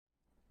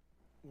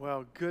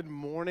Well, good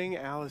morning,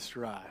 Alice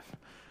Drive.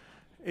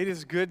 It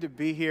is good to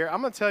be here.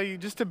 I'm going to tell you,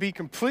 just to be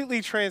completely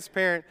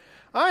transparent,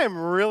 I am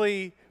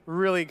really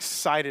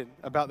excited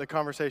about the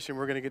conversation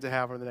we're going to get to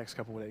have over the next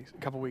couple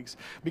weeks,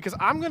 because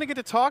I'm going to get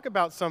to talk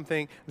about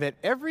something that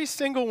every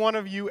single one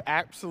of you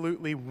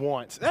absolutely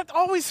wants. That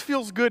always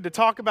feels good to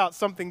talk about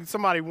something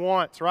somebody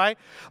wants, right?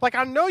 Like,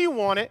 I know you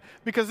want it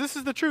because this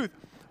is the truth.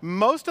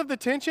 Most of the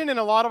tension in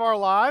a lot of our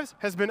lives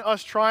has been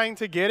us trying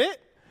to get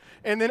it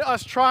and then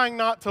us trying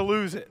not to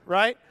lose it,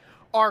 right?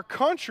 Our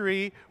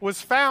country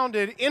was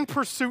founded in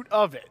pursuit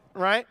of it,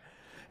 right?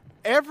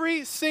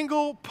 Every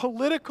single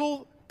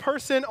political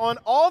person on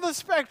all the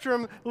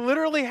spectrum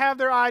literally have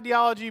their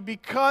ideology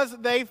because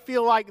they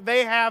feel like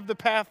they have the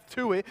path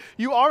to it.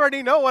 You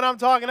already know what I'm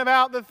talking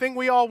about. The thing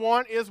we all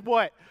want is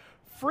what?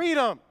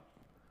 Freedom.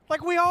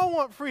 Like, we all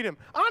want freedom.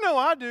 I know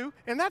I do,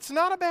 and that's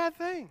not a bad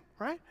thing,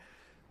 right?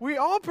 We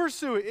all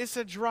pursue it. It's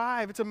a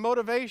drive. It's a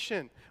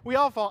motivation. We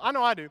all fall. I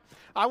know I do.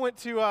 I went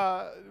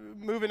to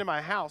move into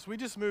my house. We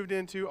just moved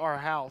into our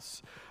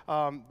house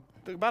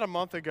about a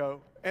month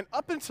ago. And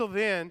up until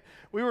then,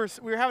 we were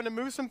having to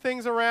move some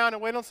things around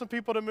and wait on some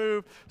people to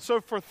move. So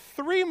for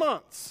 3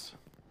 months,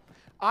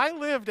 I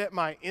lived at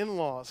my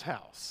in-laws'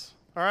 house.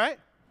 All right?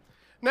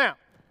 Now,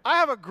 I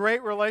have a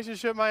great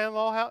relationship with my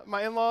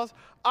in-laws.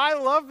 I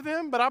love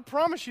them, but I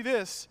promise you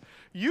this.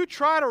 You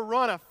try to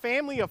run a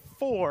family of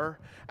 4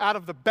 out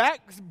of the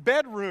back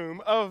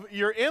bedroom of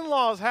your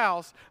in-laws'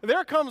 house,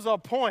 there comes a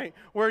point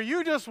where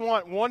you just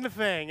want one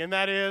thing, and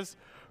that is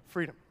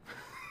freedom,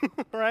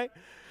 right?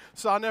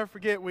 So I'll never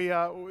forget,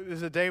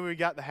 there's a day we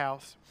got the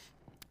house,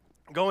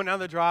 going down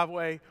the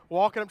driveway,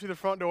 walking up to the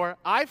front door.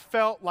 I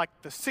felt like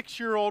the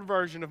 6-year-old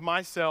version of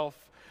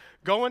myself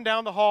going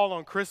down the hall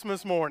on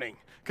Christmas morning.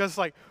 Because,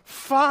 like,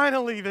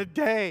 finally the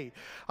day.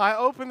 I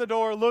opened the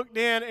door, looked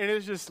in, and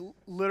it's just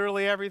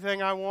literally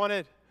everything I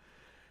wanted.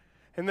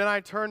 And then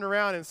I turned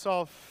around and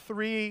saw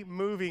 3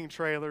 moving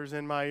trailers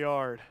in my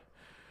yard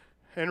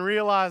and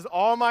realized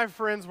all my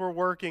friends were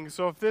working.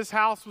 So if this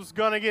house was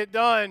going to get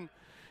done,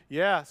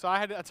 so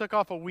I took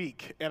off a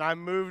week, and I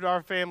moved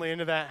our family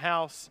into that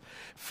house.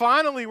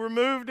 Finally, we're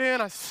moved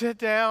in. I sit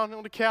down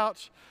on the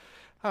couch.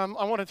 I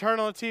want to turn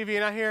on the TV,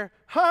 and I hear,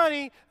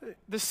 "Honey,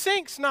 the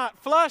sink's not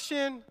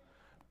flushing."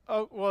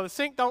 Oh, well, the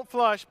sink don't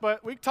flush,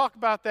 but we can talk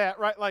about that,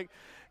 right? Like,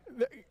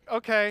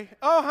 okay.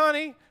 "Oh,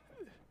 honey,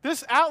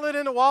 this outlet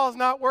in the wall is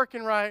not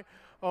working right."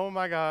 Oh,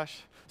 my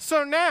gosh.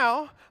 So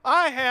now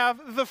I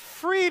have the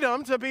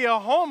freedom to be a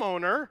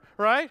homeowner,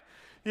 right?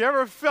 You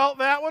ever felt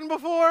that one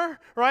before,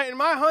 right? And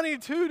my honey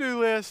to-do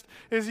list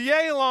is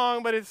yay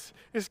long, but it's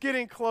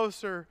getting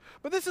closer.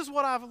 But this is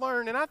what I've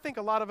learned, and I think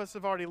a lot of us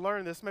have already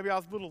learned this. Maybe I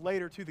was a little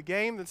later to the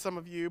game than some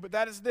of you, but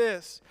that is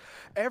this.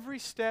 Every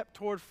step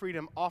toward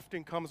freedom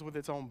often comes with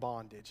its own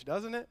bondage,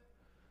 doesn't it?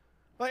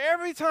 Like,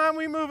 every time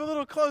we move a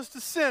little close to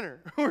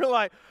center, we're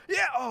like,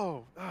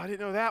 I didn't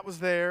know that was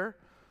there.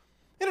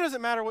 And it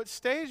doesn't matter what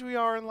stage we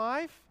are in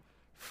life.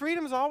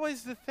 Freedom's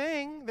always the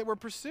thing that we're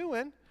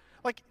pursuing.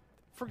 Like,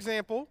 for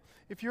example,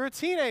 if you're a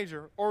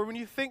teenager, or when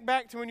you think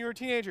back to when you were a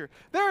teenager,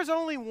 there is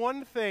only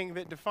one thing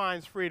that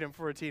defines freedom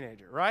for a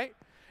teenager, right?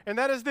 And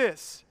that is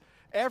this: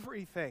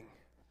 everything,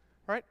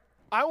 right?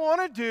 I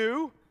want to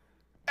do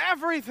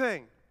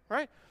everything,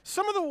 right?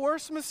 Some of the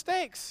worst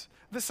mistakes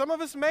that some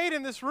of us made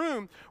in this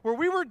room, where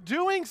we were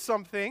doing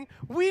something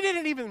we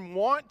didn't even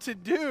want to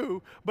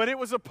do, but it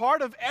was a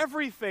part of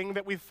everything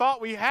that we thought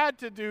we had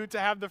to do to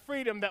have the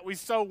freedom that we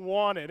so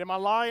wanted. Am I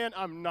lying?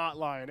 I'm not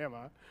lying, am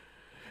I?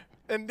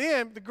 And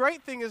then the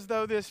great thing is,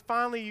 though,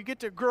 finally you get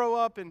to grow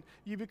up and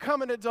you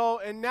become an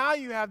adult, and now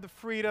you have the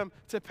freedom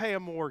to pay a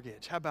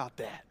mortgage. How about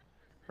that,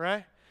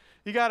 right?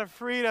 You got a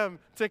freedom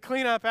to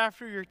clean up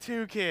after your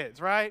 2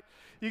 kids, right?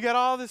 You got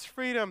all this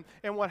freedom,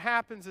 and what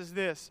happens is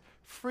this: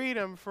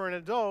 freedom for an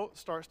adult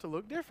starts to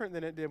look different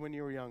than it did when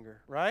you were younger,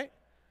 right?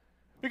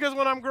 Because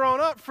when I'm growing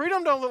up,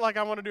 freedom don't look like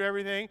I want to do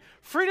everything.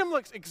 Freedom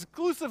looks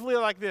exclusively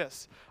like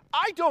this: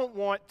 I don't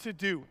want to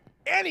do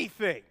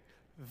anything.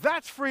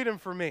 That's freedom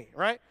for me,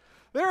 right?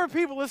 There are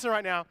people listening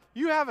right now,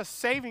 you have a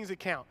savings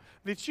account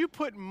that you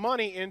put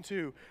money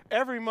into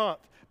every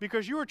month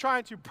because you are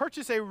trying to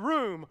purchase a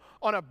room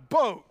on a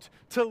boat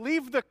to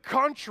leave the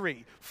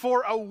country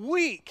for a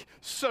week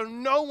so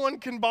no one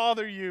can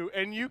bother you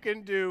and you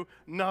can do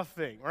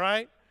nothing,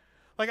 right?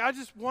 Like, I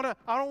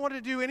don't want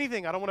to do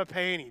anything. I don't want to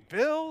pay any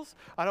bills.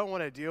 I don't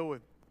want to deal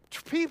with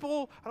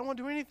people. I don't want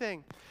to do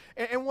anything.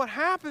 And what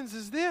happens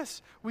is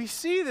this: we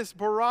see this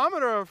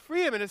barometer of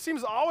freedom, and it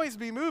seems to always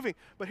be moving.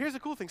 But here's the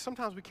cool thing: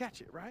 sometimes we catch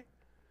it, right?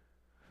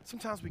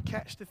 Sometimes we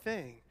catch the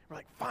thing. We're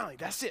like, finally,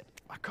 that's it.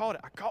 I caught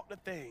it. I caught the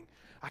thing.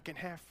 I can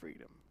have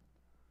freedom.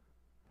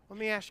 Let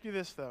me ask you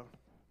this, though.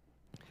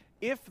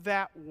 If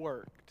that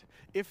worked,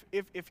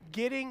 if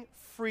getting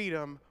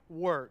freedom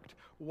worked,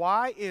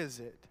 why is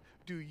it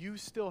do you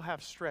still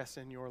have stress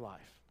in your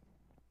life?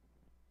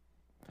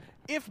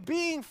 If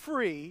being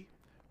free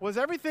was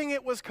everything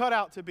it was cut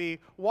out to be,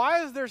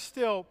 why is there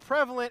still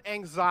prevalent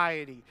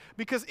anxiety?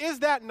 Because is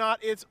that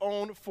not its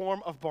own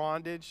form of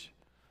bondage?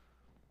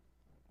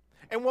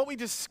 And what we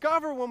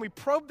discover when we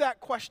probe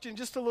that question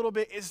just a little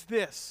bit is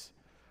this.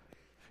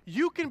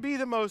 You can be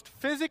the most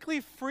physically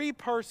free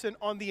person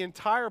on the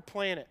entire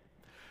planet,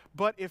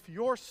 but if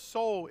your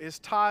soul is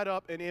tied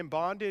up and in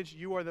bondage,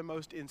 you are the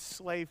most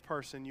enslaved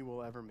person you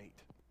will ever meet.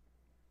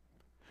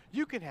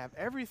 You can have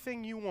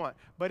everything you want,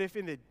 but if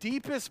in the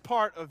deepest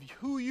part of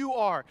who you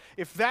are,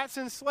 if that's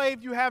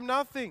enslaved, you have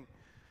nothing.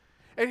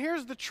 And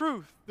here's the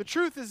truth. The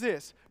truth is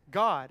this.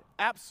 God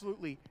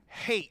absolutely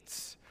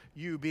hates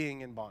you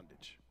being in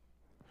bondage.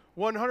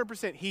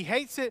 100%. He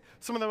hates it.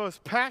 Some of the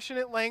most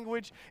passionate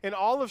language in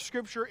all of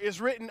Scripture is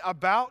written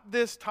about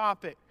this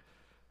topic,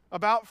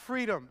 about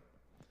freedom.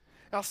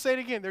 I'll say it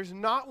again. There's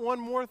not one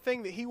more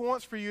thing that he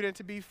wants for you than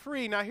to be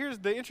free. Now, here's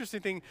the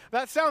interesting thing.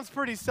 That sounds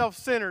pretty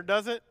self-centered,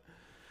 doesn't it?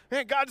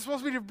 Man, God just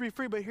wants me to be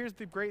free. But here's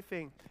the great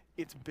thing.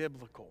 It's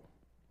biblical.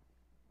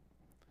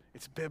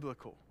 It's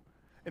biblical.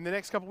 In the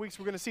next couple weeks,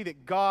 we're going to see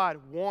that God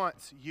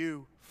wants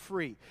you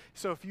free.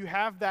 So if you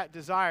have that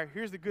desire,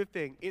 here's the good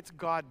thing. It's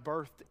God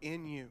birthed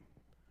in you.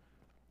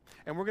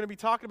 And we're going to be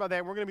talking about that.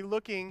 And we're going to be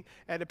looking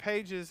at the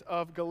pages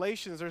of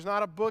Galatians. There's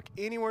not a book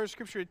anywhere in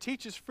Scripture that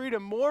teaches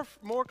freedom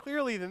more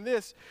clearly than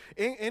this.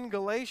 In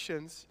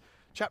Galatians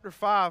chapter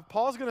 5,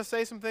 Paul's going to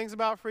say some things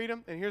about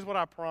freedom. And here's what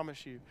I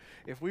promise you.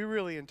 If we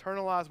really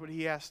internalize what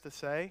he has to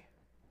say,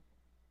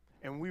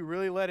 and we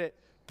really let it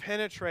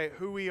penetrate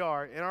who we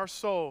are in our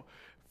soul,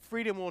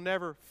 freedom will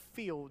never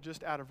feel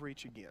just out of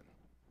reach again.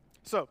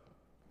 So,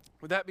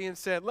 with that being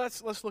said,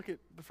 let's look at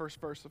the first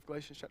verse of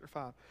Galatians chapter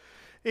 5.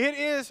 It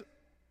is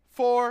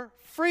for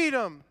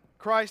freedom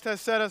Christ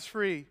has set us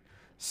free.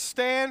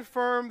 Stand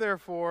firm,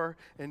 therefore,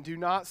 and do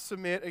not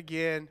submit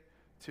again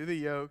to the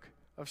yoke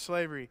of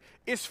slavery.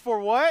 It's for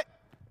what?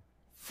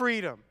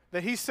 Freedom.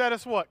 That he set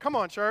us what? Come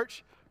on,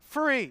 church.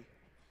 Free.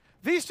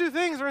 These two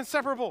things are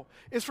inseparable.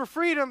 It's for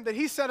freedom that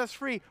he set us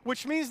free,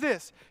 which means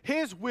this.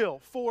 His will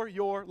for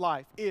your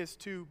life is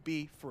to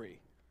be free.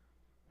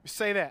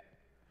 Say that.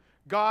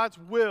 God's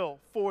will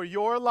for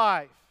your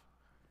life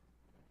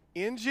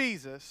in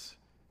Jesus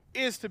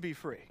is to be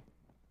free.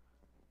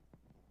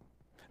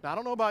 Now, I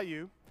don't know about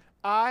you.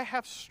 I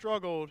have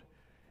struggled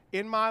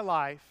in my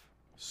life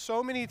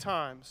so many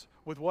times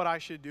with what I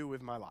should do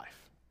with my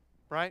life,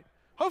 right?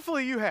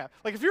 Hopefully you have.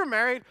 Like if you're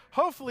married,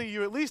 hopefully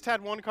you at least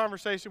had one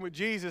conversation with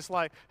Jesus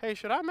like, hey,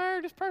 should I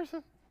marry this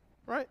person?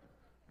 Right?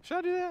 Should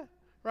I do that?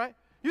 Right?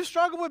 You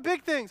struggle with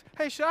big things.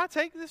 Hey, should I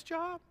take this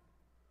job?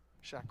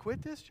 Should I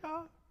quit this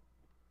job?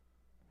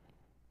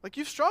 Like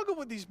you struggle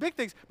with these big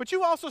things, but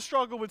you also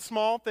struggle with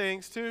small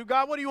things too.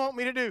 God, what do you want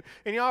me to do?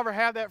 And you ever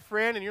have that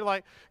friend and you're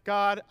like,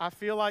 God, I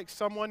feel like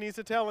someone needs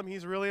to tell him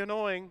he's really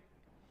annoying.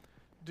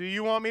 Do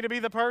you want me to be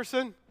the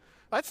person?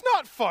 That's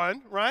not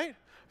fun, right?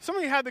 Some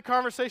of you had the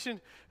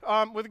conversation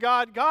with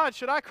God. God,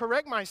 should I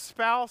correct my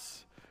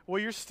spouse?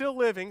 Well, you're still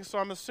living, so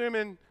I'm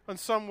assuming in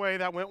some way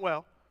that went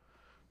well.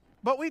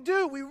 But we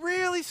do. We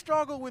really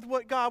struggle with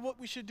what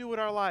we should do with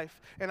our life.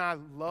 And I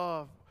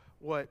love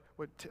what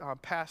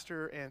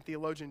Pastor and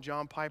theologian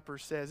John Piper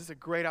says. It's a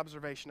great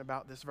observation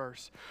about this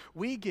verse.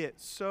 We get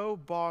so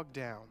bogged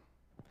down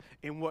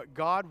in what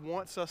God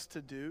wants us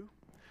to do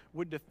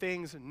with the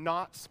things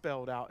not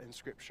spelled out in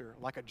Scripture,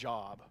 like a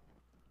job,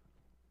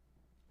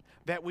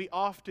 that we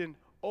often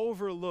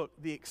overlook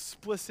the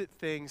explicit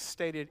things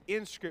stated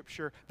in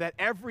Scripture that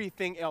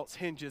everything else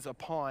hinges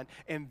upon,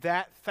 and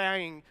that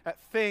thing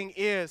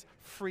is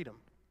freedom.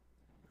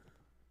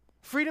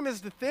 Freedom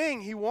is the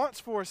thing he wants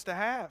for us to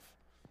have.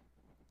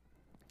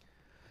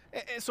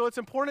 And so it's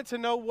important to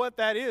know what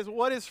that is.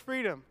 What is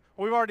freedom?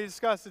 Well, we've already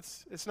discussed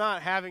it's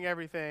not having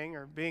everything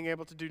or being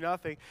able to do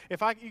nothing. You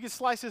can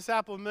slice this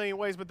apple a million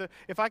ways, but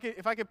if I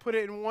could put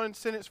it in one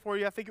sentence for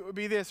you, I think it would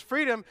be this.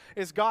 Freedom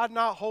is God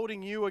not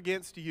holding you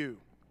against you.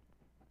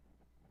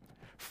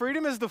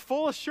 Freedom is the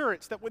full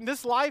assurance that when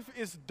this life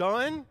is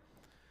done,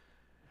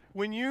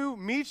 when you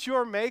meet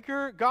your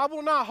Maker, God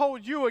will not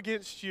hold you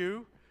against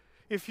you.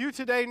 If you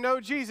today know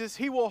Jesus,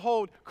 he will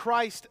hold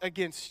Christ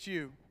against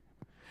you.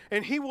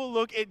 And he will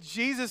look at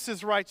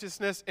Jesus'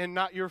 righteousness and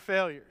not your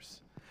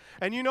failures.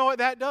 And you know what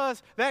that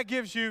does? That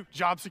gives you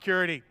job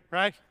security,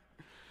 right?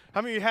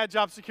 How many of you had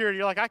job security?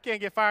 You're like, I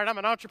can't get fired. I'm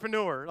an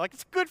entrepreneur. Like,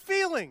 it's a good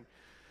feeling.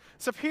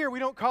 Except here, we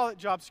don't call it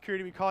job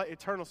security. We call it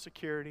eternal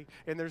security.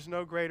 And there's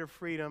no greater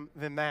freedom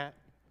than that.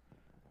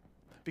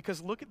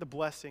 Because look at the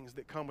blessings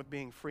that come with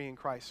being free in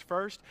Christ.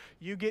 First,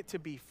 you get to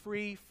be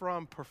free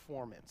from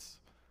performance.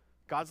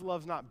 God's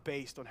love's not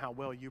based on how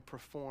well you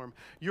perform.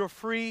 You're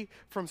free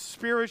from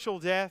spiritual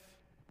death.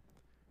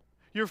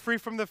 You're free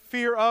from the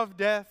fear of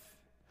death.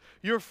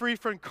 You're free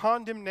from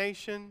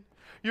condemnation.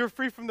 You're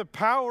free from the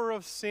power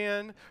of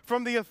sin,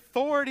 from the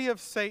authority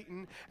of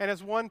Satan. And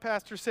as one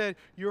pastor said,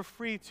 you're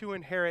free to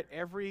inherit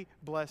every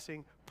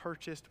blessing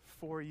purchased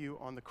for you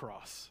on the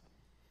cross.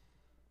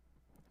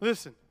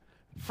 Listen,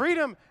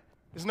 freedom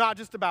is not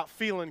just about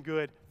feeling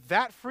good.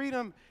 That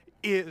freedom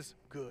is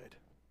good.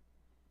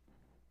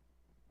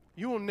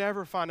 You will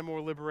never find a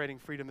more liberating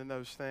freedom than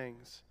those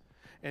things.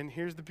 And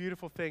here's the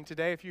beautiful thing.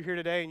 Today, if you're here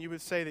today and you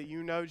would say that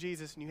you know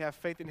Jesus and you have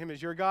faith in him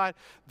as your God,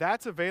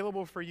 that's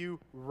available for you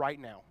right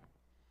now.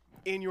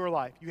 in your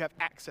life. You have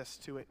access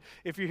to it.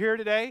 If you're here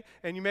today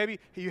and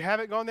you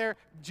haven't gone there,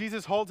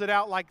 Jesus holds it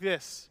out like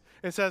this.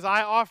 It says,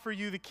 I offer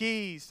you the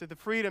keys to the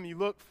freedom you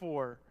look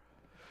for.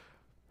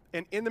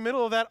 And in the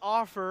middle of that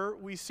offer,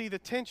 we see the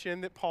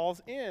tension that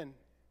Paul's in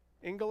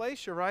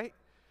Galatia, right?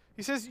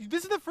 He says,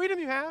 this is the freedom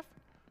you have,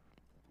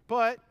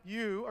 but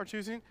you are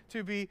choosing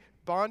to be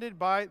bonded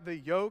by the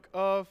yoke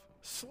of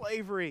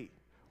slavery.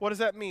 What does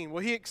that mean?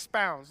 Well, he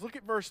expounds. Look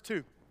at verse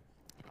 2.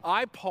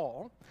 I,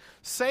 Paul,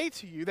 say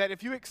to you that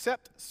if you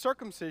accept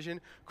circumcision,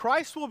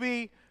 Christ will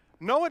be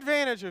no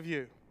advantage of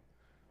you.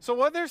 So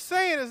what they're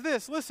saying is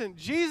this: listen,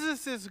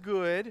 Jesus is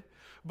good,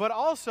 but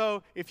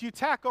also if you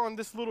tack on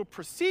this little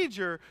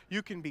procedure,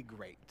 you can be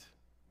great.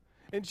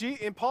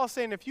 And Paul's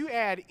saying if you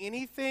add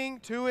anything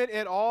to it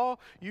at all,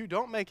 you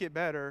don't make it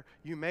better,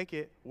 you make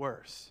it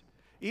worse.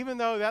 Even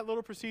though that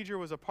little procedure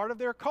was a part of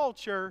their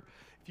culture,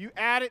 if you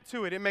add it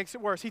to it, it makes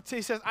it worse. He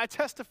says, I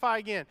testify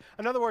again.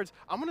 In other words,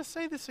 I'm going to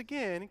say this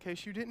again in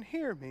case you didn't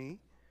hear me.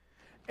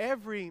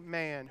 Every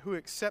man who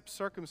accepts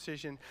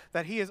circumcision,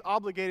 that he is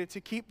obligated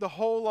to keep the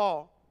whole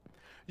law.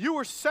 You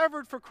were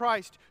severed for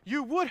Christ.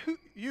 You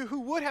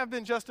who would have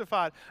been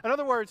justified. In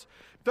other words,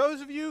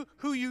 those of you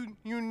who you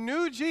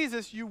knew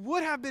Jesus, you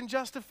would have been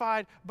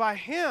justified by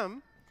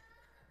him.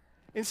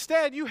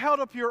 Instead, you held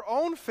up your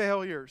own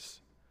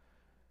failures.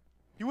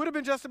 You would have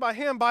been justified by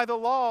him. By the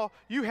law,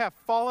 you have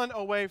fallen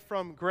away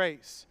from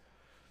grace.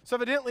 So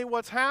evidently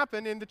what's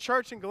happened in the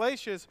church in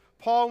Galatia is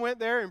Paul went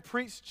there and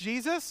preached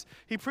Jesus.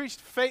 He preached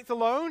faith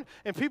alone,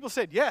 and people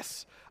said,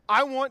 yes,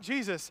 I want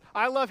Jesus.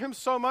 I love him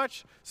so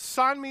much.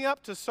 Sign me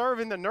up to serve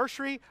in the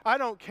nursery. I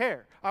don't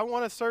care. I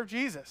want to serve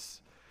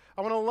Jesus.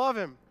 I want to love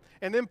him.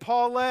 And then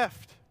Paul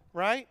left,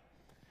 right?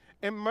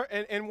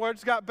 And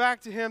words got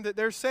back to him that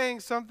they're saying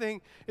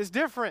something is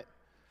different.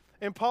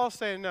 And Paul's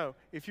saying, no,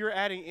 if you're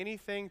adding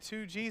anything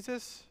to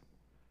Jesus,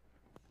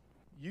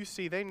 you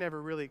see they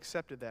never really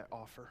accepted that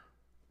offer.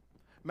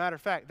 Matter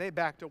of fact, they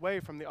backed away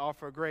from the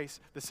offer of grace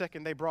the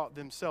second they brought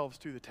themselves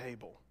to the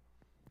table.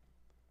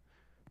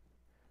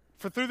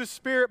 For through the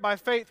Spirit, by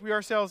faith, we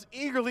ourselves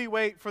eagerly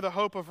wait for the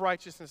hope of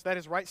righteousness, that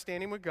is, right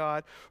standing with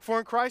God. For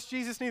in Christ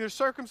Jesus, neither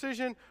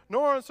circumcision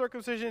nor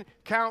uncircumcision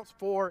counts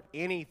for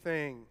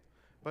anything,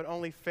 but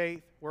only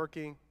faith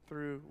working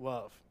through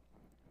love.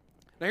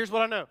 Now, here's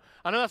what I know.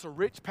 I know that's a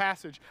rich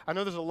passage. I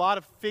know there's a lot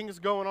of things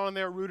going on in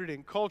there rooted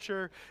in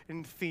culture,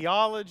 in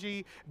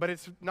theology, but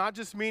it's not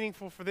just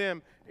meaningful for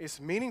them,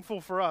 it's meaningful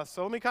for us.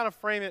 So let me kind of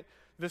frame it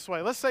this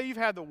way. Let's say you've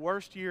had the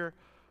worst year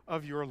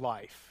of your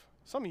life.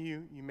 Some of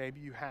you maybe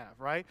you have,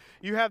 right?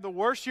 You have the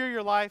worst year of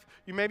your life.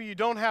 Maybe you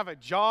don't have a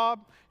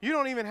job. You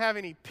don't even have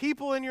any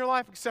people in your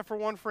life except for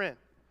one friend.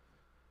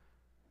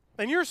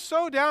 And you're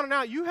so down and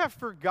out, you have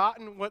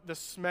forgotten what the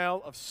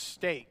smell of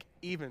steak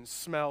even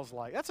smells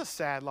like. That's a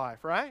sad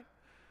life, right?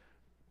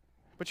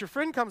 But your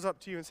friend comes up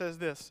to you and says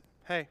this: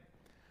 hey,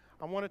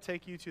 I want to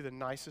take you to the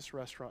nicest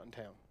restaurant in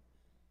town.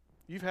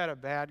 You've had a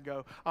bad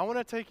go. I want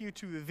to take you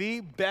to the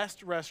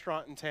best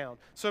restaurant in town.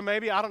 So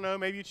maybe, I don't know,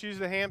 maybe you choose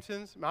the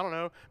Hamptons. I don't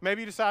know.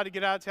 Maybe you decide to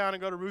get out of town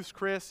and go to Ruth's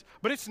Chris.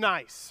 But it's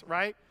nice,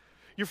 right?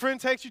 Your friend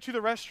takes you to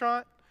the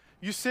restaurant.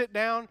 You sit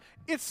down.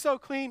 It's so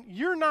clean.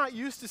 You're not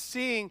used to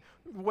seeing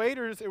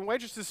waiters and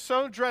waitresses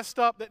so dressed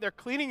up that they're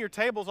cleaning your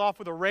tables off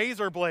with a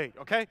razor blade,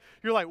 okay?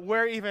 You're like,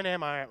 where even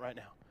am I at right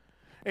now?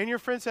 And your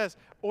friend says,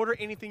 order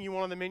anything you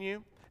want on the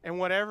menu, and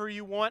whatever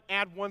you want,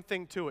 add one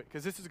thing to it,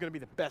 because this is going to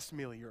be the best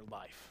meal of your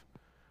life.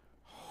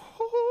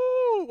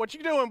 Ooh, what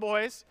you doing,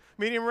 boys?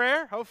 Medium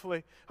rare?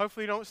 Hopefully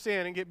you don't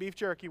sin and get beef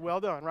jerky. Well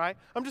done, right?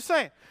 I'm just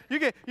saying. You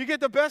get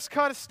the best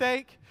cut of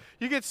steak.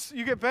 You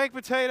get baked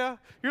potato.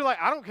 You're like,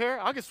 I don't care.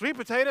 I'll get sweet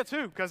potato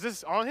too, because this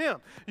is on him.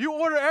 You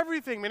order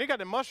everything, man. They got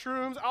the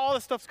mushrooms. All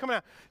this stuff's coming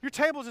out. Your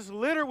table's just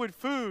littered with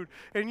food,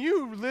 and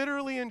you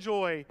literally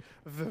enjoy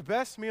the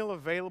best meal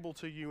available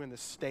to you in the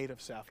state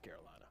of South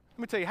Carolina. Let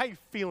me tell you, how you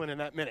feeling in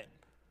that minute?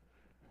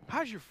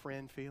 How's your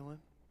friend feeling?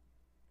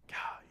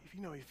 God, if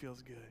you know he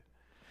feels good.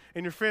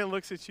 And your friend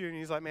looks at you and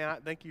he's like, man,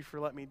 thank you for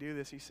letting me do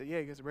this. He said, yeah,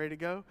 you guys ready to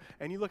go?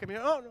 And you look at me,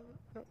 oh,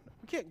 no,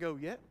 we can't go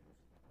yet.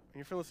 And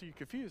your friend looks at you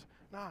confused.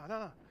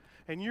 No.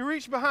 And you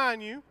reach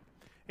behind you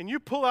and you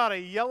pull out a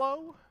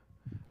yellow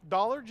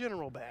Dollar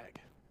General bag.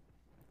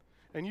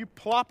 And you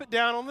plop it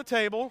down on the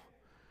table.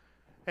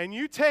 And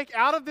you take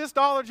out of this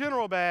Dollar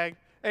General bag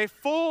a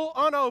full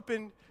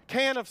unopened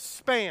can of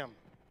Spam.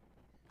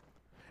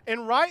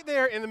 And right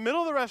there in the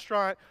middle of the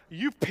restaurant,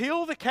 you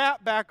peel the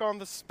cap back on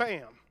the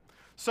Spam.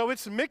 So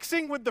it's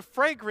mixing with the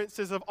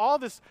fragrances of all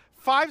this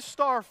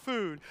 5-star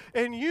food,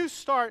 and you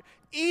start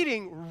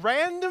eating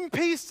random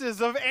pieces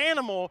of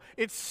animal.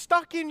 It's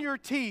stuck in your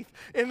teeth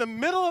in the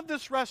middle of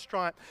this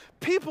restaurant.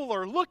 People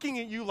are looking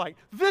at you like,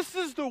 this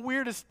is the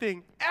weirdest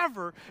thing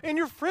ever. And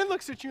your friend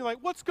looks at you like,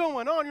 what's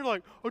going on? You're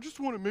like, I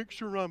just want to make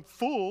sure I'm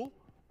full.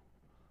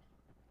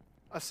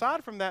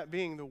 Aside from that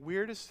being the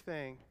weirdest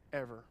thing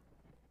ever,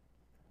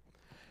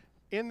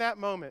 in that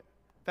moment,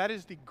 that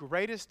is the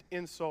greatest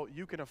insult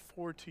you can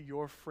afford to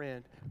your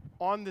friend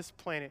on this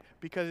planet,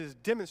 because it's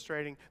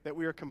demonstrating that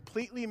we are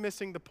completely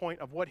missing the point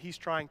of what he's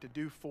trying to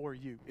do for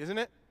you, isn't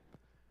it?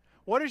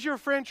 What is your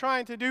friend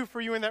trying to do for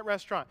you in that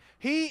restaurant?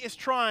 He is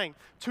trying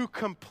to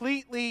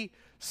completely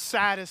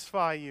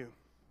satisfy you.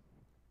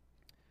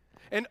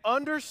 And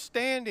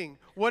understanding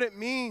what it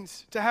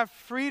means to have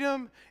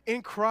freedom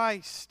in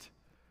Christ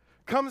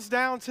comes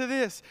down to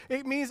this.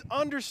 It means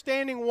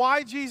understanding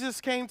why Jesus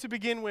came to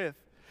begin with.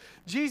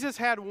 Jesus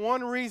had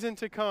one reason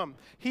to come.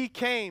 He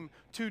came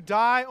to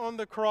die on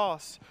the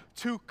cross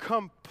to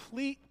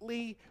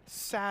completely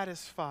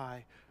satisfy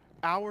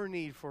our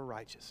need for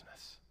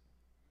righteousness.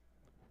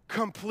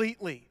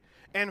 Completely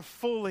and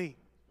fully.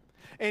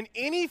 And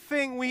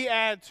anything we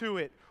add to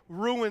it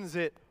ruins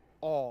it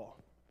all.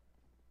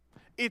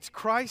 It's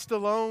Christ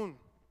alone.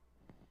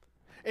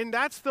 And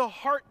that's the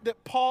heart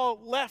that Paul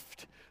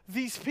left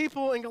these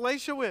people in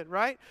Galatia with,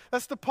 right?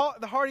 That's the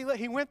heart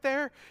he went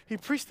there. He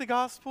preached the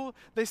gospel.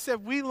 They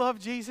said, we love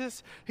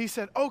Jesus. He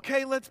said,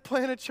 okay, let's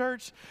plant a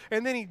church.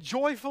 And then he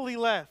joyfully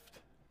left.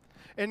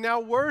 And now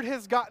word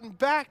has gotten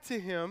back to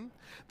him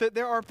that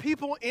there are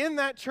people in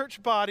that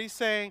church body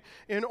saying,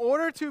 in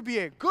order to be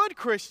a good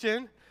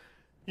Christian,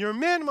 your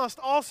men must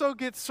also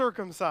get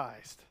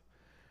circumcised.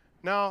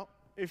 Now,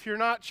 if you're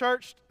not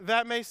churched,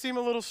 that may seem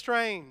a little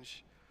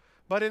strange.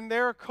 But in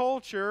their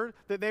culture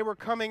that they were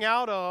coming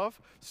out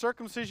of,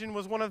 circumcision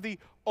was one of the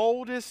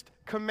oldest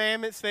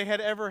commandments they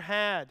had ever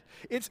had.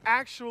 It's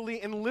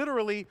actually and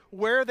literally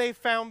where they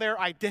found their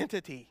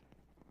identity.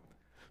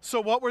 So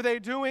what were they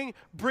doing?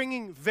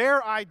 Bringing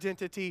their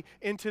identity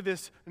into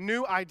this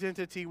new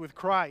identity with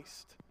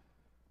Christ.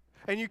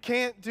 And you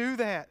can't do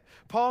that.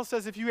 Paul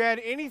says if you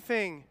add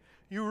anything,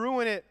 you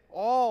ruin it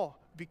all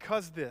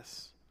because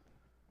this.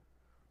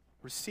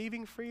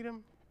 Receiving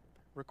freedom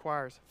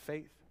requires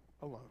faith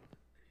alone.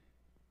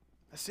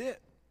 That's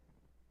it.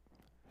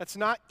 That's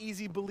not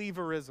easy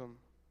believerism.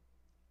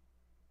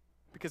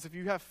 Because if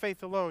you have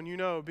faith alone, you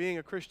know being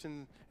a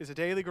Christian is a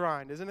daily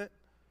grind, isn't it?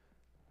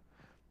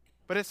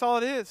 But it's all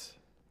it is.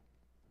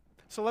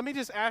 So let me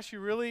just ask you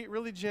really,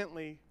 really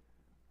gently,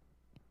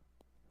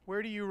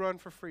 where do you run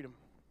for freedom?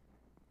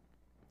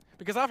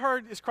 Because I've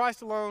heard it's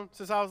Christ alone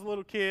since I was a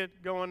little kid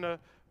going to,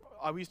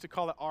 we used to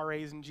call it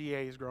RAs and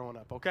GAs growing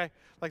up, okay?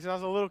 Like since I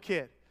was a little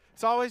kid.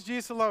 It's always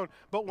Jesus alone.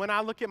 But when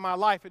I look at my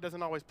life, it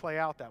doesn't always play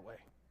out that way.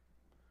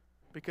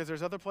 Because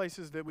there's other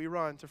places that we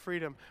run to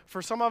freedom.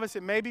 For some of us,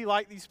 it may be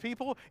like these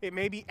people. It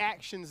may be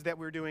actions that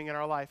we're doing in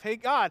our life. Hey,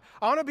 God,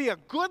 I want to be a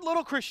good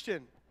little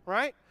Christian,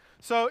 right?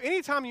 So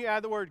anytime you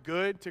add the word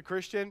good to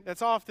Christian,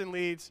 that often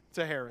leads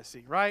to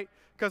heresy, right?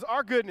 Because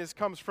our goodness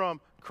comes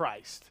from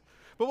Christ.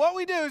 But what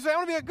we do is I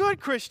want to be a good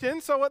Christian.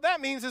 So what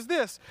that means is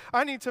this.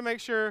 I need to make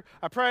sure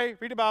I pray,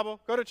 read the Bible,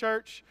 go to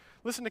church,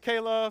 listen to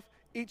K-Love,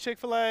 eat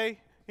Chick-fil-A,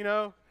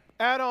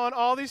 add on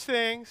all these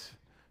things,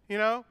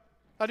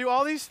 I do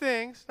all these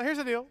things. Now, here's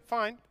the deal.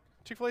 Fine.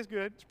 Chick-fil-A is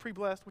good. It's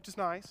pre-blessed, which is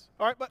nice.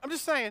 All right, but I'm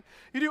just saying,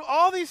 you do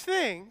all these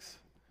things,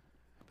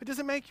 but it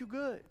doesn't make you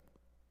good.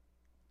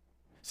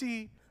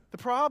 See, the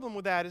problem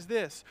with that is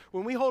this.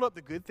 When we hold up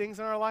the good things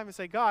in our life and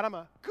say, God, I'm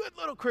a good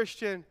little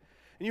Christian,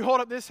 and you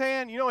hold up this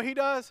hand, you know what he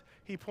does?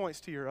 He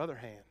points to your other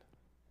hand.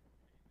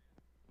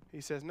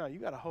 He says, no, you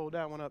got to hold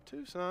that one up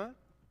too, son.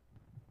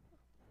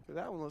 Because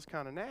that one looks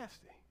kind of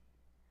nasty.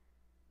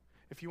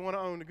 If you want to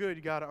own the good,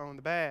 you got to own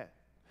the bad.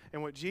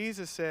 And what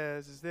Jesus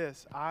says is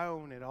this, I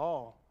own it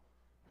all,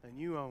 and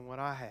you own what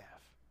I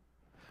have.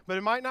 But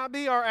it might not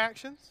be our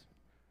actions.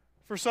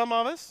 For some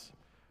of us,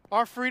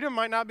 our freedom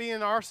might not be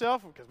in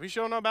ourselves, because we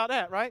sure know about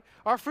that, right?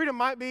 Our freedom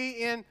might be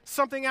in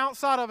something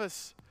outside of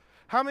us.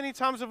 How many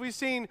times have we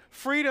seen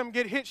freedom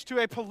get hitched to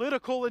a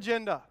political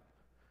agenda?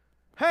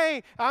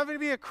 Hey, I'm going to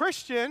be a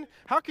Christian.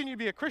 How can you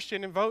be a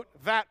Christian and vote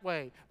that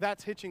way?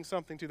 That's hitching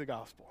something to the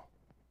gospel.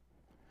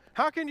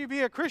 How can you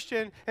be a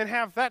Christian and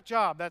have that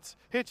job? That's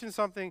hitching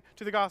something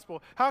to the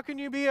gospel. How can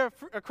you be a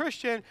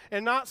Christian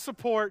and not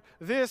support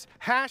this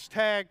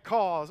hashtag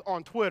cause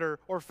on Twitter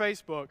or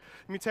Facebook?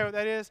 Let me tell you what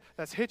that is.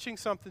 That's hitching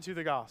something to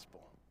the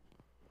gospel.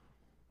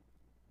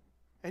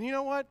 And you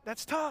know what?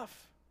 That's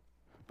tough.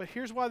 But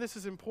here's why this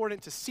is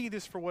important to see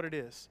this for what it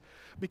is.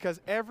 Because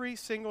every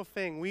single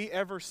thing we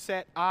ever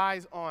set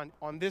eyes on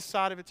this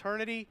side of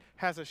eternity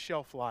has a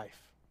shelf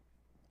life.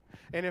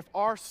 And if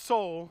our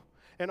soul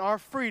and our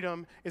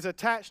freedom is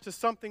attached to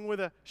something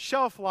with a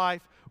shelf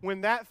life,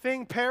 when that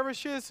thing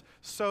perishes,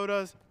 so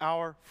does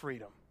our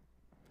freedom.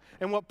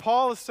 And what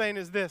Paul is saying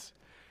is this: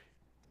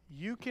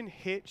 you can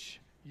hitch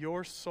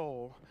your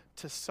soul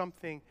to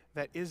something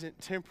that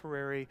isn't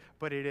temporary,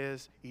 but it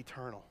is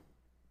eternal.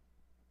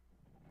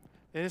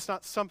 And it's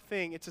not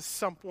something, it's a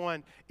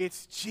someone.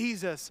 It's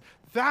Jesus.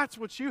 That's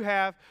what you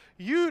have.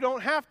 You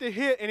don't have to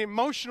hit an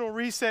emotional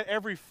reset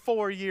every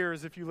 4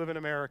 years if you live in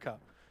America,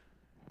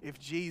 if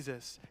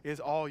Jesus is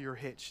all you're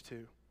hitched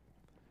to.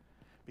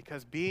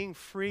 Because being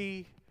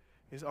free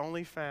is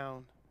only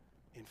found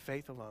in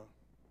faith alone.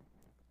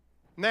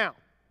 Now,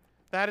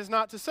 that is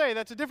not to say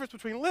that's the difference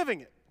between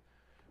living it.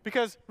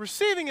 Because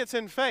receiving it's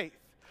in faith,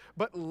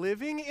 but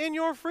living in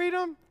your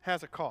freedom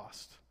has a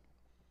cost.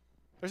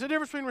 There's a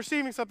difference between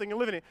receiving something and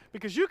living it,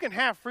 because you can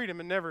have freedom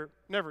and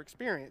never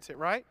experience it,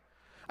 right?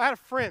 I had a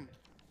friend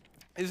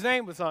His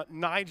name was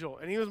Nigel,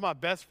 and he was my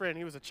best friend.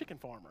 He was a chicken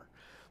farmer.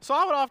 So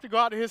I would often go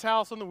out to his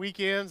house on the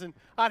weekends, and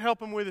I'd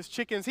help him with his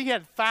chickens. He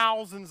had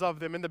thousands of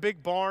them in the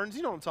big barns.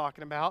 You know what I'm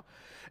talking about.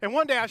 And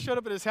one day I showed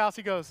up at his house.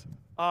 He goes,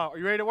 are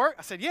you ready to work?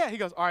 I said, yeah. He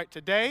goes, all right,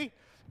 today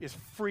is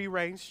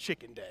free-range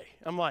chicken day.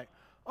 I'm like,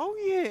 oh,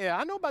 yeah,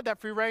 I know about that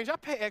free range. I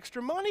pay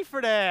extra money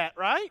for that,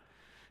 right?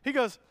 He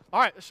goes,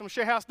 all right, I'm going to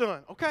show you how it's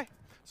done. Okay.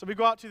 So we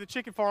go out to the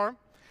chicken farm.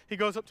 He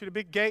goes up to the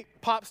big gate,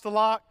 pops the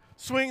lock,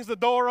 swings the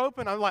door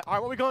open. I'm like, all right,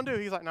 what are we going to do?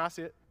 He's like, no, I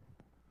see it.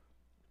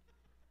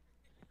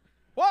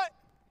 What?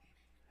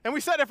 And we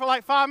sat there for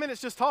like 5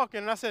 minutes just talking,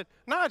 and I said,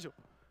 Nigel,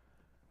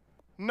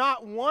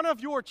 not one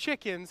of your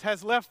chickens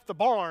has left the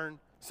barn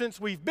since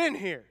we've been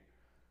here.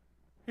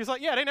 He's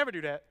like, yeah, they never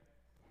do that.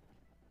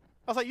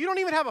 I was like, you don't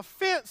even have a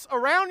fence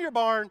around your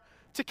barn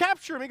to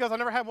capture them. He goes, I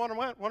never had one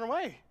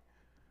away.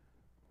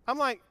 I'm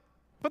like,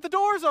 but the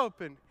door's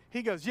open.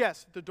 He goes,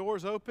 yes, the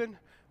door's open,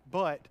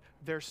 but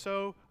they're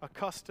so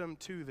accustomed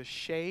to the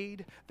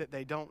shade that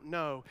they don't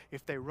know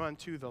if they run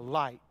to the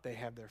light, they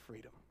have their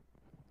freedom.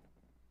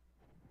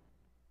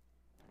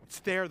 It's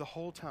there the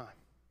whole time.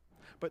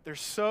 But they're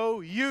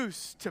so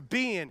used to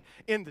being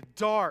in the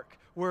dark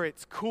where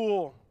it's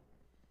cool.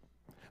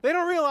 They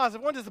don't realize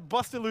if one just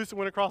busted loose and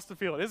went across the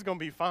field, it's going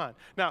to be fine.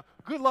 Now,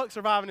 good luck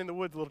surviving in the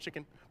woods, little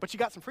chicken, but you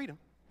got some freedom,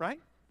 right?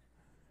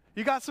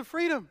 You got some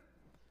freedom.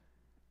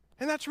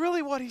 And that's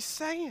really what he's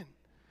saying.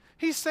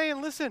 He's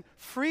saying, listen,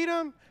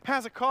 freedom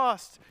has a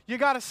cost. You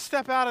got to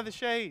step out of the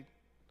shade.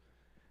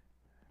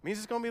 It means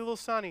it's going to be a little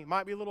sunny,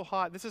 might be a little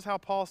hot. This is how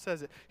Paul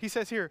says it. He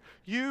says here,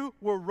 you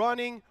were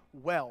running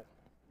well.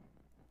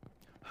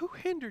 Who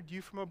hindered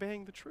you from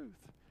obeying the truth?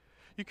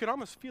 You could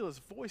almost feel his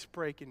voice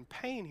break in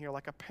pain here,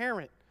 like a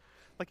parent.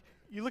 Like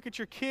you look at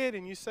your kid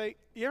and you say,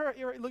 you ever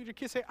look at your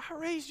kid and say, I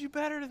raised you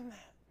better than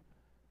that.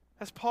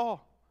 That's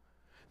Paul.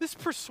 This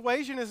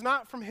persuasion is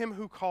not from him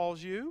who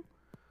calls you.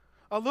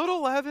 A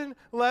little leaven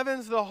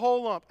leavens the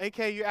whole lump.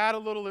 A.k.a. you add a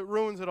little, it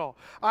ruins it all.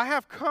 I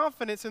have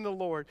confidence in the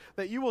Lord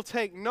that you will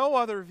take no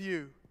other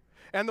view,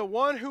 and the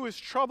one who is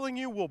troubling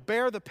you will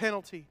bear the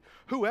penalty,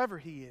 whoever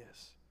he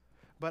is.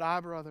 But I,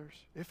 brothers,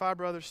 if I,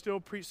 brothers, still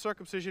preach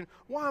circumcision,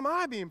 why am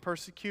I being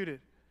persecuted?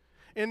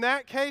 In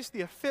that case,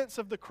 the offense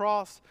of the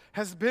cross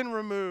has been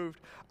removed.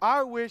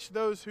 I wish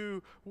those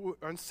who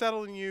are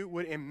unsettling you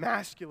would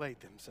emasculate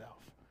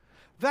themselves.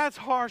 That's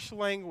harsh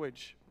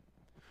language.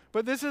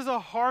 But this is a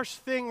harsh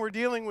thing we're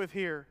dealing with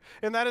here,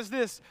 and that is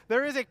this.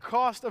 There is a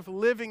cost of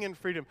living in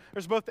freedom.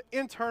 There's both the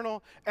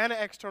internal and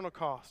an external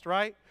cost,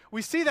 right?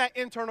 We see that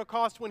internal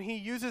cost when he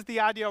uses the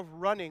idea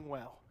of running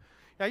well.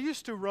 I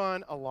used to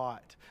run a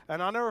lot,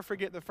 and I'll never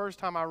forget the first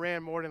time I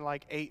ran more than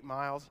like 8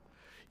 miles.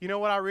 You know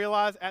what I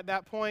realized at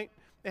that point?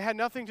 It had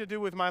nothing to do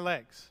with my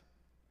legs.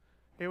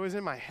 It was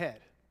in my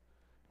head.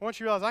 Once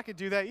you realize I could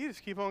do that, you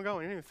just keep on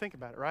going. You don't even think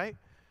about it, right?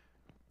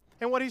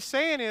 And what he's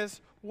saying is,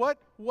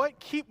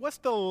 what's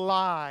the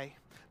lie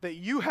that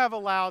you have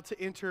allowed to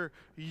enter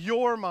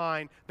your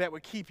mind that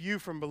would keep you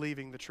from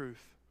believing the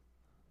truth?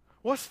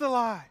 What's the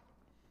lie?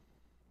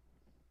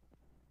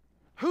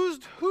 Who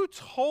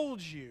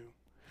told you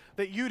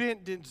that you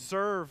didn't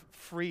deserve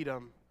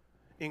freedom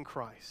in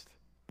Christ?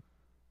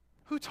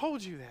 Who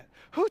told you that?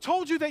 Who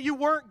told you that you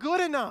weren't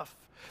good enough?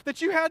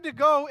 That you had to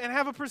go and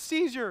have a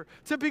procedure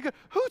to be good?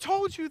 Who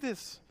told you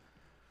this?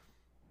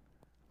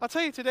 I'll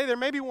tell you today, there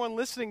may be one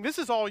listening. This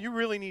is all you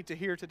really need to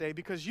hear today,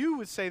 because you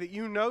would say that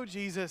you know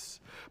Jesus,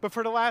 but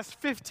for the last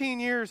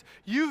 15 years,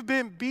 you've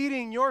been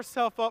beating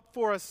yourself up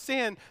for a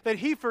sin that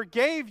he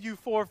forgave you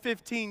for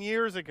 15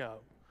 years ago.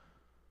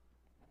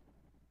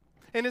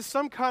 And it's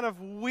some kind of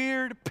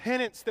weird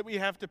penance that we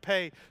have to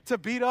pay to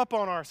beat up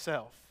on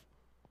ourselves.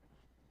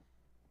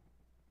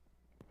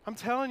 I'm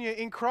telling you,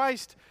 in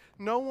Christ,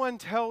 no one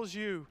tells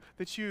you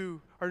that you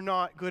are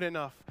not good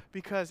enough,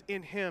 because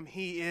in him,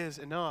 he is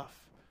enough.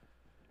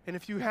 And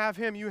if you have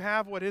him, you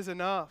have what is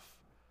enough.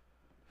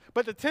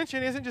 But the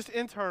tension isn't just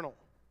internal.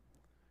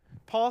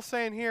 Paul's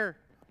saying here,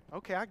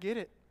 okay, I get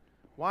it.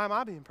 Why am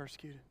I being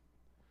persecuted?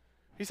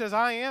 He says,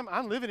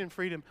 I'm living in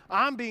freedom.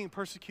 I'm being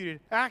persecuted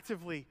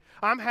actively.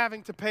 I'm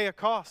having to pay a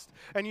cost.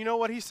 And you know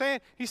what he's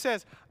saying? He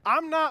says,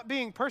 I'm not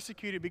being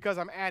persecuted because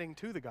I'm adding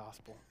to the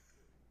gospel.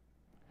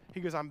 He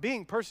goes, I'm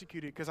being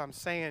persecuted because I'm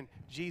saying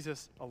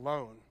Jesus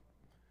alone.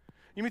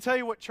 Let me tell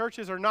you what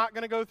churches are not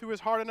going to go through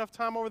as hard enough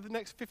time over the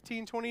next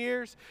 15, 20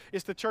 years.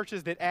 It's the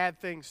churches that add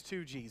things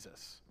to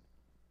Jesus.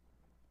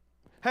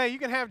 Hey, you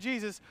can have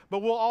Jesus,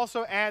 but we'll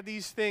also add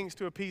these things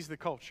to appease the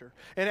culture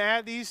and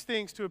add these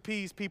things to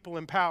appease people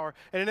in power.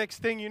 And the next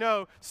thing you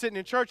know, sitting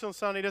in church on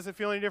Sunday doesn't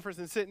feel any different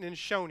than sitting in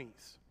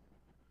Shoney's.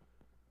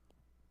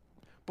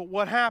 But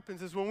what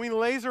happens is when we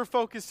laser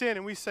focus in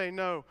and we say,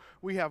 no,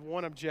 we have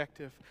one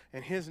objective,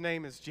 and his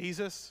name is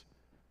Jesus,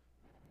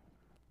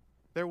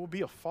 there will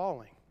be a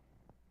falling.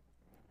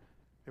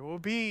 There will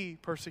be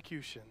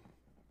persecution,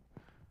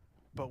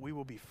 but we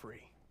will be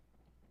free.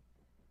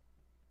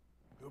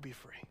 We'll be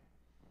free.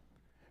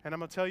 And I'm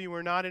going to tell you,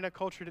 we're not in a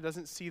culture that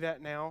doesn't see that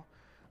now.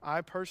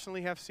 I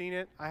personally have seen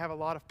it. I have a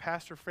lot of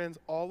pastor friends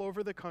all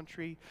over the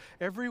country.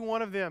 Every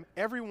one of them,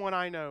 everyone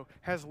I know,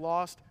 has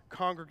lost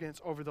congregants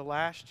over the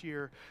last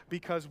year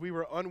because we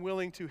were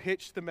unwilling to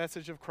hitch the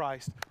message of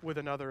Christ with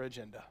another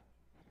agenda.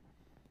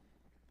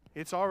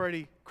 It's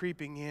already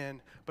creeping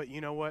in, but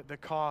you know what? The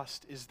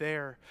cost is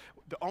there.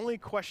 The only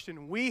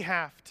question we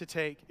have to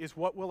take is,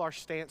 what will our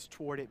stance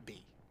toward it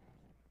be?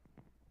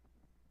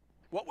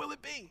 What will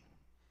it be?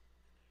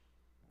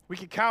 We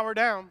could cower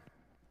down,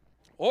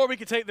 or we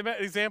could take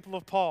the example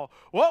of Paul.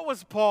 What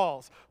was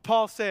Paul's?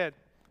 Paul said,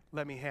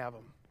 let me have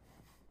them.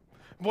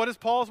 What is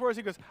Paul's words?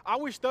 He goes, I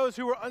wish those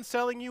who are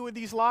unselling you with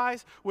these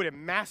lies would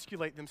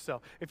emasculate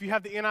themselves. If you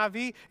have the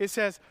NIV, it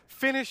says,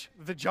 finish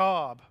the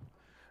job.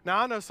 Now,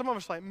 I know some of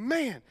us are like,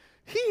 man,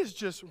 he is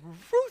just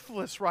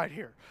ruthless right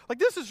here. Like,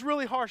 this is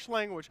really harsh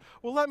language.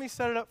 Well, let me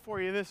set it up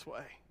for you this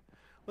way.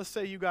 Let's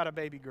say you got a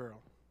baby girl,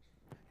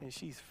 and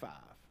she's 5,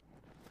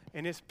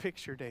 and it's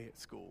picture day at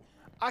school.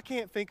 I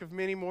can't think of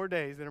many more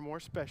days that are more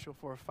special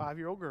for a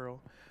 5-year-old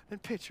girl than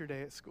picture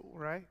day at school,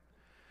 right?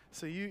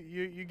 So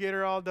you get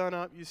her all done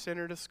up, you send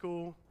her to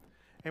school,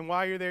 and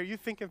while you're there, you're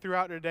thinking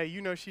throughout her day, you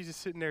know she's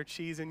just sitting there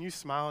cheesing, you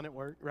smiling at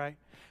work, right?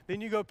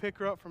 Then you go pick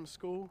her up from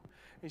school,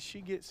 and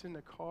she gets in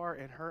the car,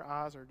 and her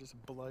eyes are just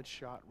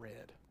bloodshot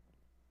red.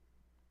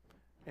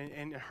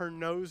 And her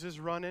nose is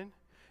running,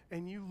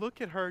 and you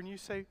look at her, and you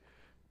say,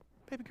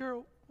 baby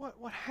girl,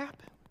 what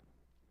happened?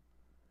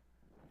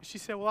 She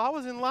said, well, I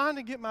was in line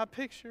to get my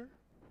picture,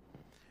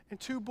 and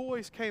 2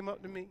 boys came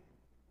up to me,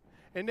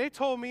 and they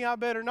told me I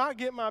better not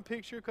get my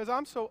picture because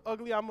I'm so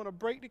ugly I'm going to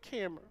break the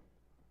camera.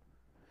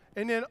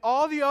 And then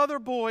all the other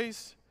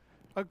boys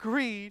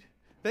agreed.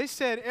 They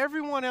said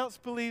everyone else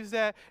believes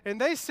that, and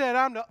they said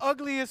I'm the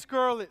ugliest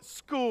girl at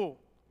school.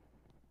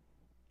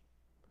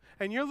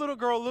 And your little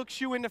girl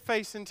looks you in the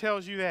face and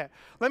tells you that.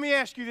 Let me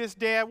ask you this,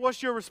 Dad.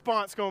 What's your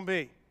response going to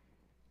be?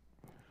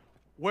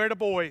 Where are the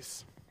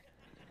boys?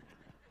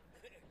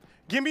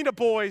 Give me the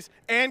boys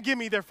and give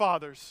me their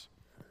fathers,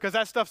 because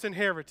that stuff's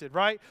inherited,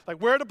 right? Like,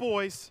 where are the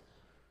boys?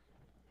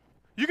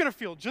 You're going to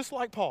feel just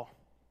like Paul.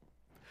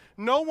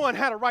 No one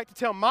had a right to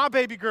tell my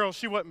baby girl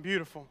she wasn't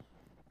beautiful.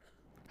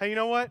 Hey, you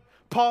know what?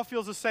 Paul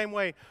feels the same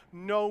way.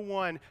 No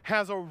one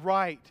has a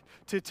right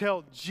to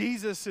tell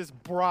Jesus'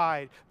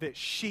 bride that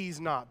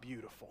she's not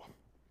beautiful,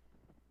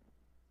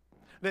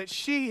 that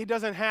she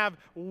doesn't have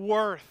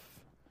worth,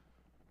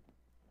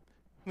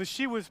 that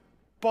she was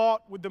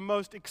bought with the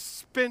most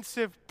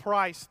expensive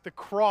price, the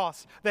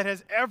cross, that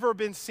has ever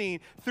been seen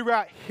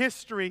throughout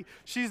history.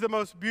 She's the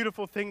most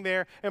beautiful thing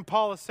there. And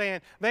Paul is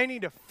saying they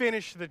need to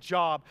finish the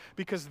job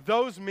because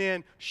those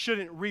men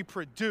shouldn't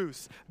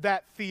reproduce.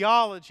 That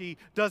theology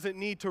doesn't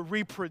need to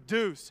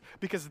reproduce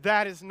because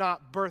that is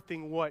not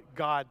birthing what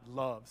God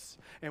loves.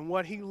 And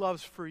what He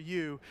loves for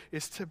you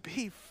is to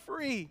be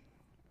free.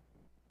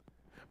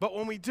 But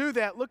when we do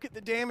that, look at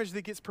the damage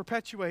that gets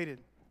perpetuated.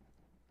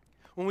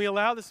 When we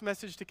allow this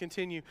message to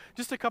continue,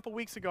 just a couple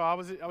weeks ago, I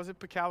was at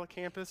Pacala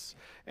campus,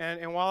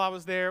 and while I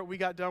was there, we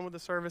got done with the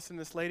service, and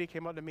this lady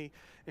came up to me,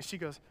 and she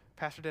goes,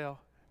 Pastor Dale.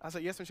 I was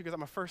like, yes, and she goes,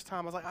 my first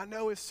time. I was like, I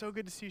know, it's so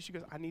good to see you. She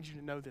goes, I need you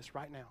to know this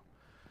right now.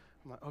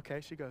 I'm like, okay.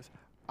 She goes,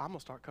 I'm going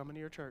to start coming to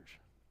your church.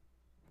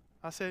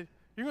 I said,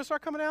 you're going to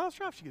start coming to Alice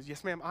Drive? She goes,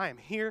 yes, ma'am, I am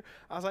here.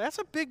 I was like, that's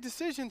a big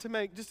decision to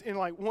make just in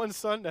like one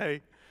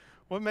Sunday.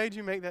 What made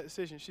you make that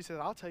decision? She said,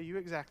 I'll tell you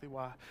exactly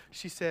why.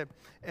 She said,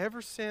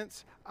 ever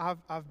since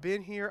I've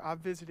been here, I've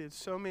visited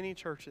so many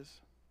churches.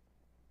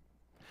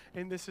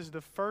 And this is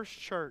the first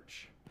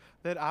church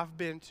that I've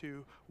been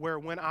to where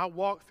when I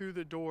walked through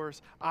the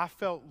doors, I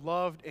felt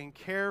loved and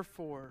cared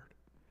for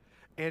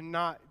and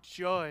not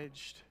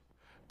judged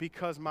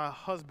because my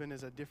husband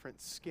is a different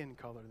skin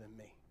color than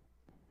me.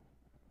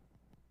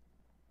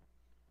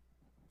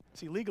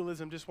 See,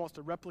 legalism just wants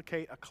to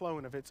replicate a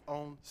clone of its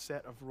own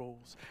set of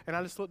rules. And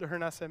I just looked at her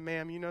and I said,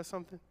 ma'am, you know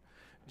something?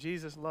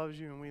 Jesus loves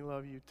you and we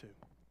love you too.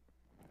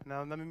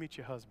 Now let me meet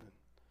your husband.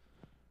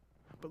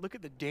 But look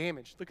at the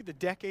damage. Look at the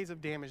decades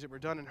of damage that were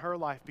done in her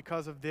life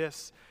because of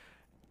this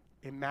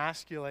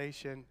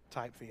emasculation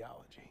type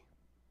theology.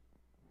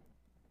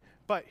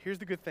 But here's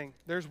the good thing.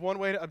 There's one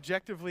way to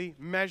objectively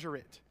measure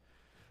it.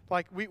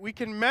 Like we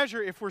can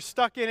measure if we're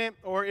stuck in it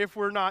or if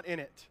we're not in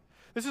it.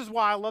 This is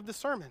why I love the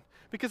sermon.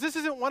 Because this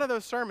isn't one of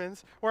those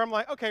sermons where I'm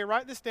like, okay,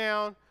 write this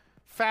down,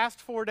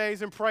 fast 4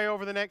 days, and pray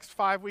over the next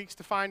 5 weeks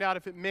to find out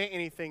if it meant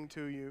anything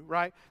to you,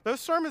 right? Those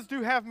sermons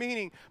do have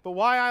meaning, but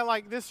why I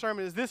like this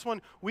sermon is this one,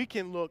 we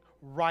can look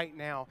right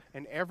now,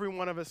 and every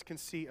one of us can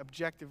see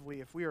objectively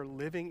if we are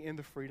living in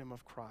the freedom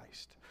of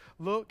Christ.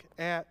 Look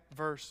at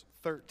verse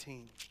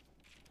 13. It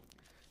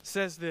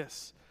says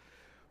this,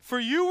 for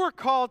you were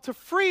called to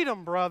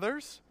freedom,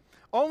 brothers.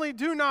 Only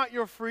do not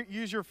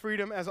use your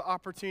freedom as an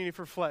opportunity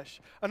for flesh.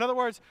 In other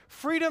words,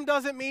 freedom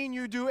doesn't mean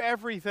you do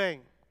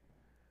everything.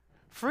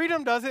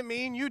 Freedom doesn't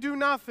mean you do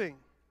nothing.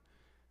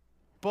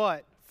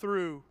 But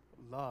through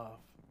love,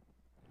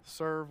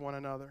 serve one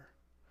another.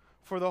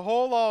 For the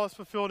whole law is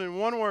fulfilled in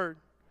one word.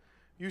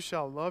 You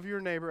shall love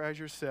your neighbor as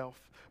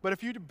yourself. But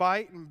if you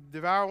bite and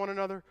devour one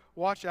another,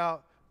 watch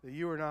out, that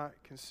you are not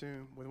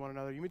consumed with one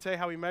another. Let me tell you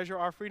how we measure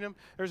our freedom.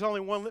 There's only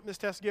one litmus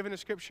test given in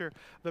Scripture.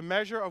 The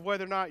measure of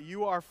whether or not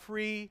you are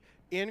free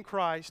in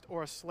Christ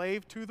or a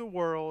slave to the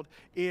world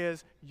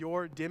is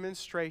your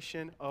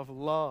demonstration of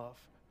love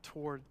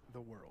toward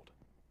the world.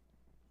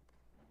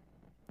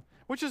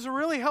 Which is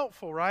really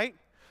helpful, right?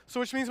 So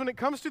which means when it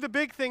comes to the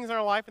big things in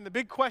our life and the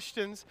big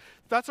questions,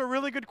 that's a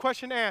really good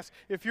question to ask.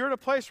 If you're at a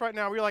place right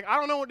now where you're like, I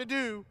don't know what to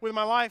do with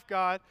my life,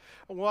 God,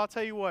 well, I'll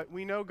tell you what.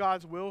 We know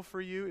God's will for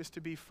you is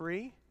to be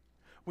free.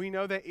 We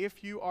know that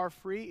if you are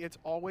free, it's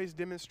always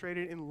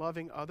demonstrated in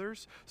loving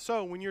others.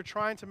 So when you're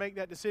trying to make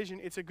that decision,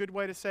 it's a good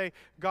way to say,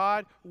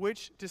 God,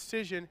 which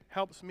decision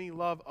helps me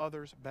love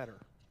others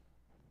better?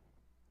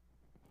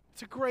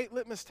 It's a great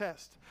litmus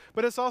test.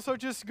 But it's also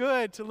just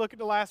good to look at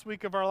the last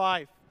week of our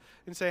life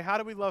and say, how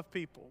do we love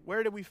people?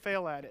 Where did we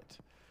fail at it?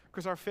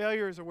 Because our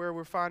failures are where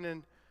we're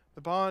finding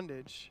the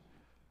bondage.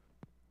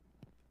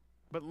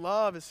 But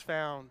love is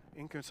found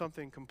in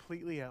something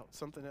completely else,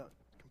 something else,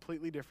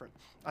 completely different.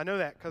 I know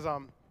that because I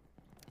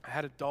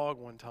had a dog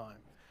one time.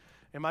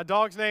 And my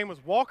dog's name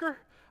was Walker.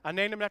 I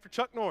named him after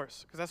Chuck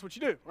Norris because that's what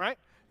you do, right?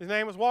 His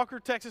name was Walker,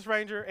 Texas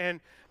Ranger.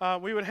 And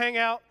we would hang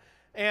out.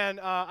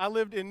 And I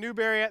lived in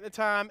Newberry at the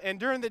time. And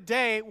during the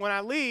day, when I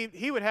leave,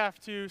 he would have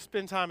to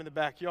spend time in the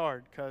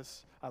backyard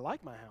because I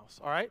like my house,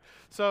 all right?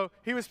 So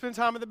he would spend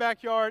time in the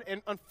backyard.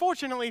 And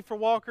unfortunately for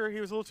Walker, he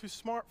was a little too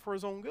smart for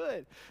his own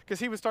good because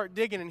he would start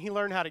digging and he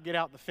learned how to get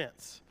out the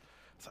fence.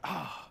 So,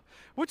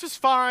 which is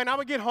fine. I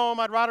would get home.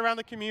 I'd ride around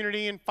the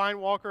community and find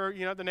Walker,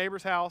 at the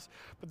neighbor's house.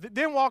 But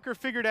then Walker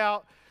figured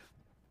out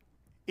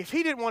if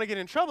he didn't want to get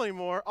in trouble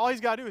anymore, all he's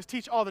got to do is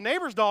teach all the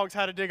neighbor's dogs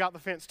how to dig out the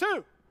fence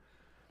too.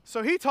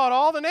 So he taught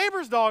all the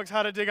neighbors' dogs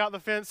how to dig out the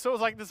fence. So it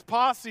was like this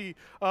posse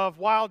of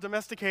wild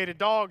domesticated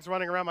dogs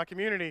running around my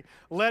community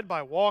led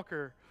by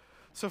Walker.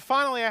 So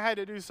finally I had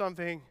to do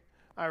something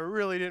I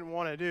really didn't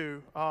want to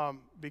do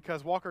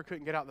because Walker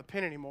couldn't get out the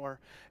pen anymore.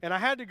 And I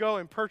had to go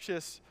and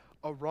purchase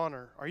a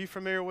runner. Are you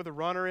familiar with what a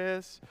runner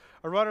is?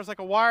 A runner is like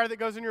a wire that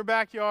goes in your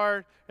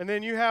backyard, and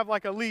then you have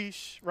like a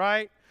leash,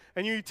 right?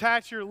 And you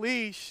attach your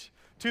leash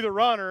to the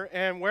runner,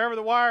 and wherever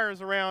the wire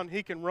is around,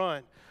 he can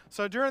run.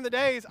 So during the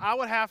days, I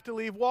would have to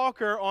leave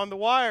Walker on the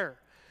wire.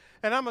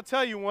 And I'm going to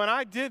tell you, when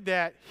I did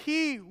that,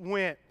 he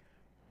went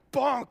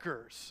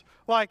bonkers.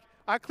 Like,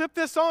 I clipped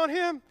this on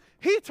him,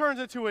 he turns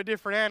into a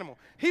different animal.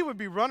 He would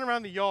be running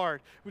around the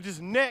yard with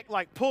his neck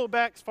like pulled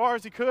back as far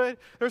as he could.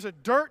 There's a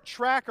dirt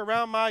track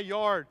around my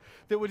yard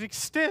that would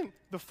extend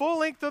the full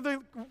length of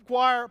the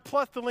wire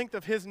plus the length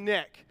of his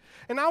neck.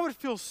 And I would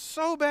feel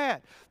so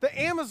bad. The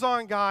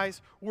Amazon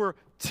guys were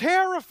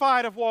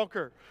terrified of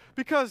Walker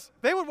because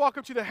they would walk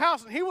up to the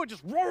house and he would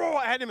just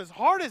roar at him as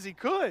hard as he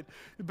could.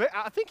 But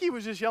I think he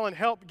was just yelling,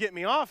 help, get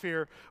me off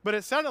here. But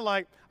it sounded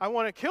like, I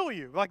want to kill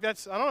you. Like I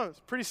don't know, it's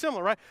pretty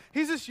similar, right?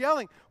 He's just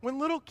yelling. When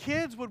little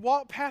kids would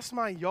walk past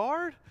my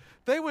yard,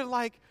 they would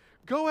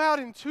go out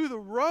into the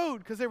road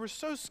because they were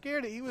so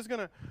scared that he was going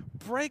to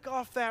break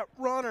off that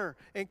runner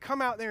and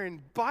come out there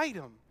and bite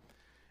them.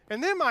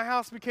 And then my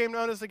house became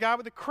known as the guy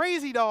with the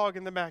crazy dog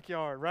in the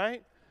backyard,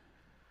 right?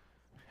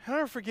 I'll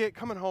never forget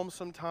coming home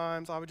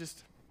sometimes. I would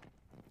just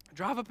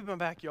drive up in my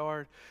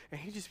backyard,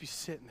 and he'd just be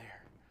sitting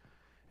there.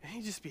 And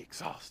he'd just be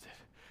exhausted.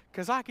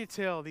 Because I could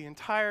tell the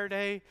entire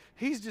day,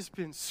 he's just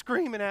been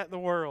screaming at the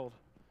world,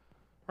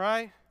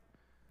 right?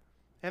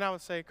 And I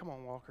would say, come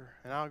on, Walker.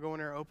 And I would go in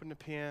there, open the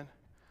pen.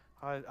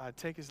 I'd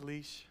take his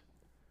leash.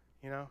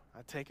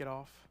 I'd take it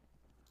off.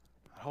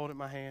 I'd hold it in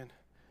my hand.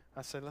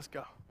 I'd say, let's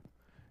go.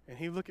 And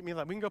he'd look at me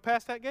like, we can go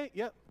past that gate?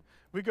 Yep.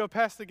 We'd go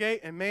past the gate,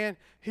 and man,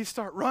 he'd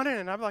start running,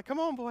 and I'd be like, come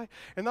on, boy.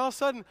 And all of a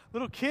sudden,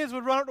 little kids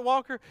would run up to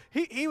Walker.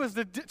 He was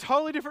the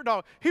totally different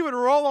dog. He would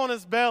roll on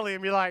his belly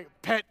and be like,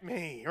 pet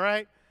me,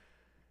 right?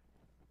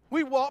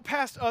 We'd walk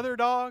past other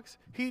dogs.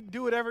 He'd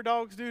do whatever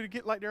dogs do to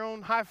get like their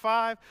own high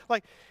five.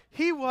 Like,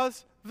 he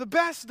was the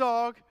best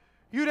dog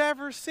you'd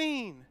ever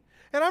seen.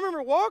 And I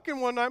remember walking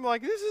one night, I'm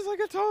like, this is like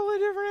a totally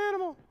different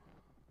animal.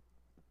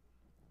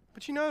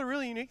 But you know the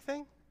really unique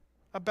thing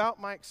about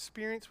my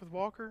experience with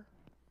Walker?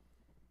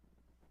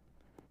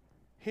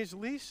 His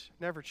leash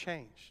never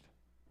changed.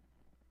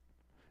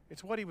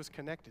 It's what he was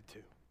connected to.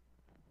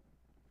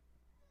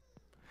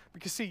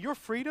 Because see, your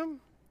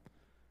freedom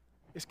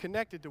is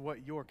connected to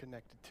what you're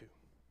connected to.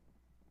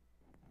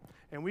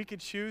 And we could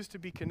choose to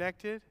be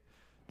connected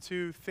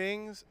to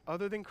things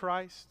other than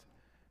Christ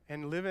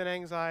and live in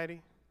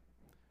anxiety,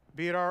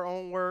 be it our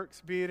own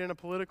works, be it in a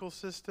political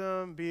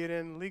system, be it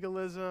in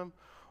legalism,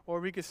 or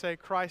we could say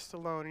Christ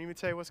alone. And let me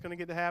tell you what's going to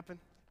get to happen.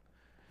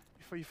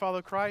 If you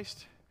follow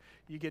Christ,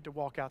 you get to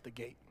walk out the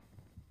gate.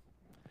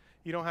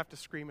 You don't have to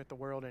scream at the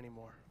world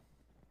anymore.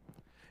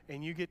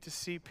 And you get to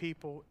see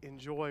people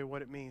enjoy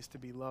what it means to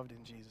be loved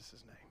in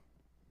Jesus' name.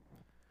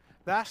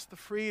 That's the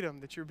freedom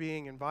that you're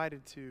being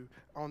invited to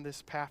on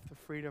this path to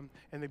freedom.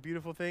 And the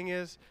beautiful thing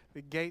is,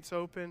 the gate's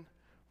open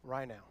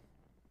right now.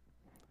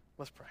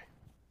 Let's pray.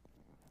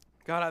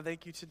 God, I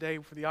thank you today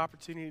for the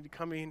opportunity to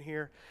come in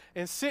here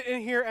and sit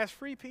in here as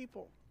free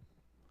people.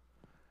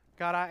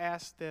 God, I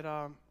ask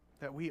that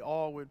that we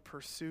all would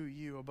pursue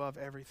you above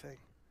everything.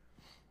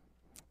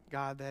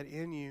 God, that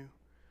in you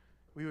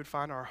we would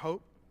find our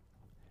hope,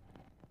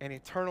 an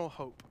eternal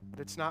hope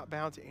that's not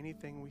bound to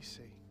anything we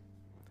see.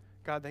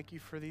 God, thank you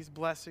for these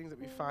blessings that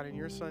we find in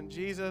your Son,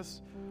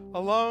 Jesus,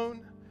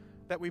 alone,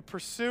 that we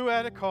pursue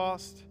at a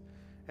cost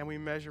and we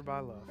measure by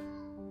love.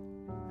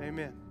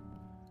 Amen.